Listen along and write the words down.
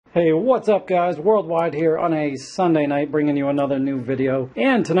Hey, what's up guys? Worldwide here on a Sunday night bringing you another new video.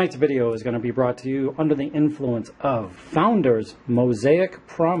 And tonight's video is going to be brought to you under the influence of Founder's Mosaic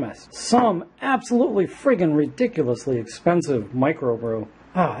Promise. Some absolutely friggin' ridiculously expensive microbrew.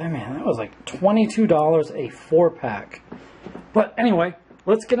 Oh man, that was like $22 a 4-pack. But anyway,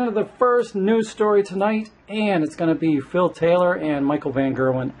 let's get into the first news story tonight, and it's going to be Phil Taylor and Michael van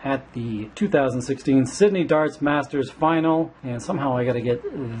Gerwen at the 2016 Sydney Darts Masters Final. And somehow I got to get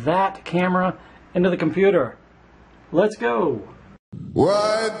that camera into the computer. Let's go.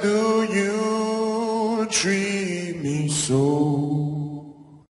 Why do you treat me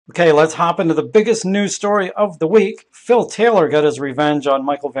so? Okay, let's hop into the biggest news story of the week. Phil Taylor got his revenge on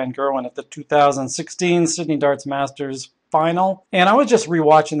Michael van Gerwen at the 2016 Sydney Darts Masters Final. And I was just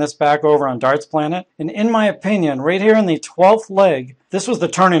rewatching this back over on Darts Planet. And in my opinion, right here in the 12th leg, this was the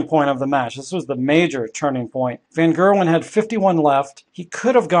turning point of the match. This was the major turning point. Van Gerwen had 51 left. He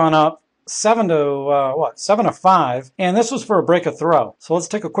could have gone up 7 to 5. And this was for a break of throw. So let's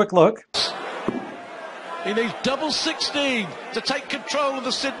take a quick look. He needs double 16 to take control of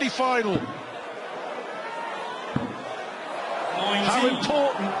the Sydney final. How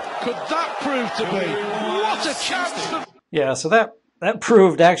important could that prove to be? What a chance for... Yeah, so that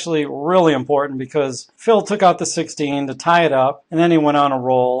proved actually really important because Phil took out the 16 to tie it up, and then he went on a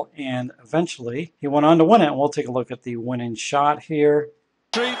roll, and eventually he went on to win it. And we'll take a look at the winning shot here.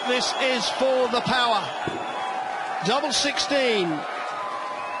 This is for the power. Double 16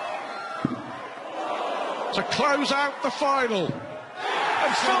 to close out the final.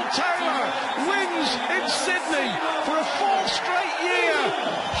 And Phil Taylor wins in Sydney for a 4th straight year.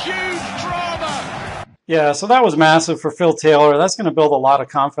 Huge drama. Yeah, so that was massive for Phil Taylor. That's going to build a lot of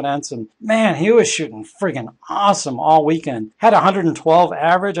confidence. And man, he was shooting friggin' awesome all weekend. Had 112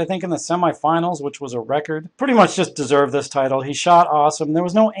 average, I think, in the semifinals, which was a record. Pretty much just deserved this title. He shot awesome. There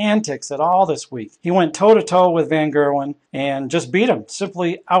was no antics at all this week. He went toe-to-toe with Van Gerwen and just beat him.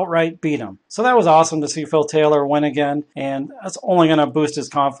 Simply outright beat him. So that was awesome to see Phil Taylor win again. And that's only going to boost his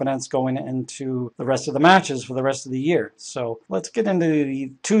confidence going into the rest of the matches for the rest of the year. So let's get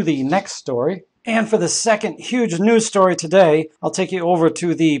into the next story. And for the second huge news story today, I'll take you over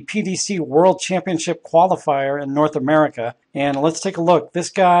to the PDC World Championship qualifier in North America. And let's take a look. This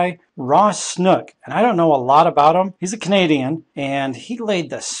guy, Snook, and I don't know a lot about him. He's a Canadian, and he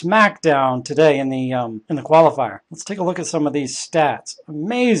laid the smackdown today in the qualifier. Let's take a look at some of these stats.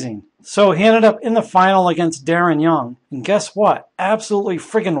 Amazing. So he ended up in the final against Darren Young, and guess what? Absolutely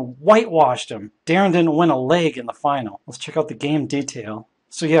friggin' whitewashed him. Darren didn't win a leg in the final. Let's check out the game detail.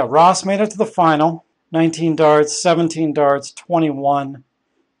 So yeah, Ross made it to the final. 19 darts, 17 darts, 21,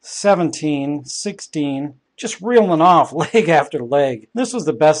 17, 16. Just reeling off leg after leg. This was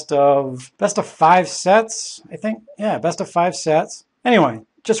the best of 5 sets, I think. Yeah, best of 5 sets. Anyway,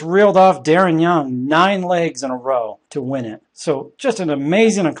 just reeled off Darren Young 9 legs in a row to win it. So just an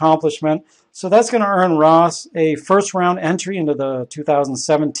amazing accomplishment. So that's going to earn Ross a first round entry into the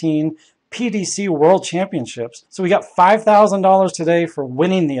 2017 PDC World Championships. So we got $5,000 today for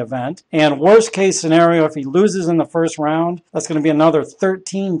winning the event. And worst case scenario, if he loses in the first round, that's going to be another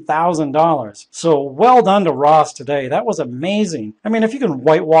 $13,000. So well done to Ross today. That was amazing. I mean, if you can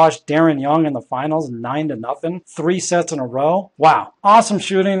whitewash Darren Young in the finals 9-0, 3 sets in a row, wow. Awesome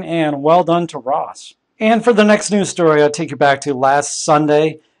shooting and well done to Ross. And for the next news story, I'll take you back to last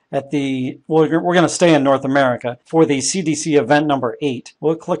Sunday at we're going to stay in North America for the CDC event number 8.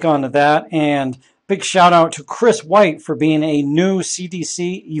 We'll click onto that, and big shout out to Chris White for being a new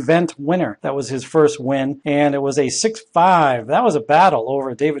CDC event winner. That was his first win, and it was a 6-5. That was a battle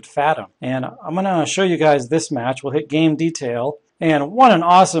over David Fathom. And I'm going to show you guys this match. We'll hit game detail, and what an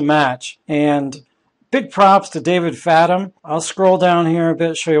awesome match. And big props to David Fathom. I'll scroll down here a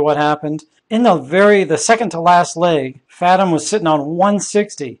bit, show you what happened. In the second to last leg, Fathom was sitting on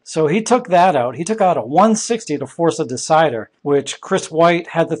 160. So he took that out. He took out a 160 to force a decider, which Chris White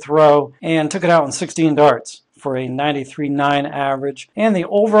had to throw and took it out in 16 darts for a 93.9 average. And the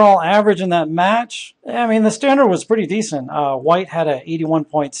overall average in that match, I mean, the standard was pretty decent. White had a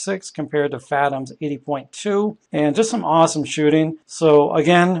 81.6 compared to Fathom's 80.2. And just some awesome shooting. So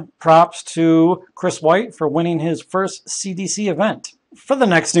again, props to Chris White for winning his first CDC event. For the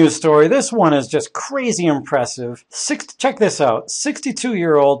next news story, this one is just crazy impressive. Check this out.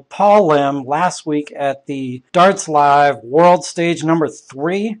 62-year-old Paul Lim last week at the Dartslive World Stage number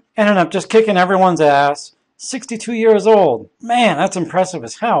 3 ended up just kicking everyone's ass. 62 years old. Man, that's impressive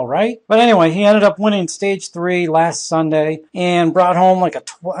as hell, right? But anyway, he ended up winning stage 3 last Sunday and brought home like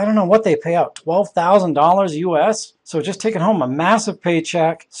I don't know what they pay out, $12,000 US. So just taking home a massive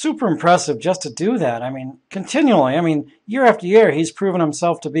paycheck. Super impressive just to do that. I mean, continually. I mean, year after year, he's proven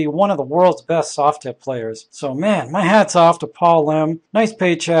himself to be one of the world's best soft tip players. So man, my hat's off to Paul Lim. Nice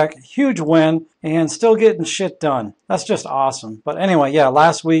paycheck, huge win, and still getting shit done. That's just awesome. But anyway, yeah,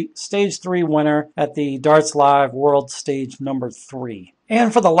 last week, stage 3 winner at the Dartslive World Stage number 3.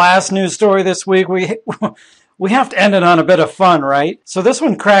 And for the last news story this week, we have to end it on a bit of fun, right? So this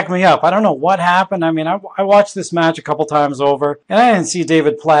one cracked me up. I don't know what happened. I mean, I watched this match a couple times over, and I didn't see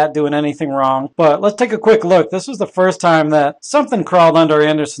David Platt doing anything wrong. But let's take a quick look. This was the first time that something crawled under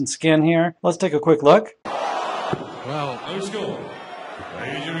Anderson's skin here. Let's take a quick look. Well,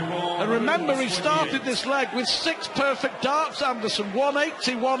 and remember, he started this leg with 6 perfect darts, Anderson.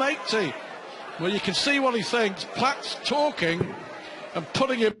 180, 180. Well, you can see what he thinks. Platt's talking and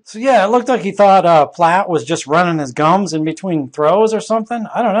putting him. So yeah, it looked like he thought Platt was just running his gums in between throws or something.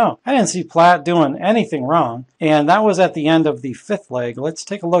 I don't know. I didn't see Platt doing anything wrong. And that was at the end of the 5th leg. Let's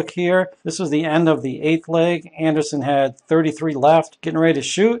take a look here. This was the end of the 8th leg. Anderson had 33 left, getting ready to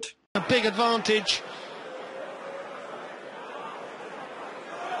shoot. A big advantage.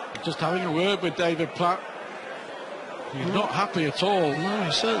 Just having a word with David Platt. He's not happy at all. No,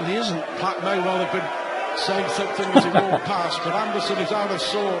 he certainly isn't. Platt may well have been saying something as he walked past, but Anderson is out of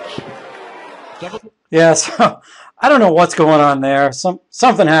sorts. Yeah, so I don't know what's going on there.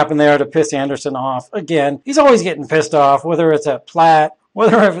 Something happened there to piss Anderson off. Again, he's always getting pissed off, whether it's at Platt,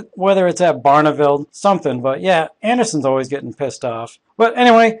 whether it's at Barneveld, something. But yeah, Anderson's always getting pissed off. But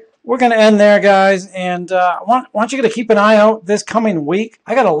anyway, we're going to end there, guys, and I want you to keep an eye out this coming week.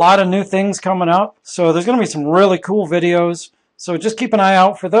 I got a lot of new things coming up, so there's going to be some really cool videos. So just keep an eye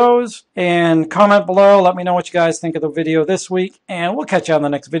out for those, and comment below. Let me know what you guys think of the video this week, and we'll catch you on the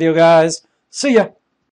next video, guys. See ya.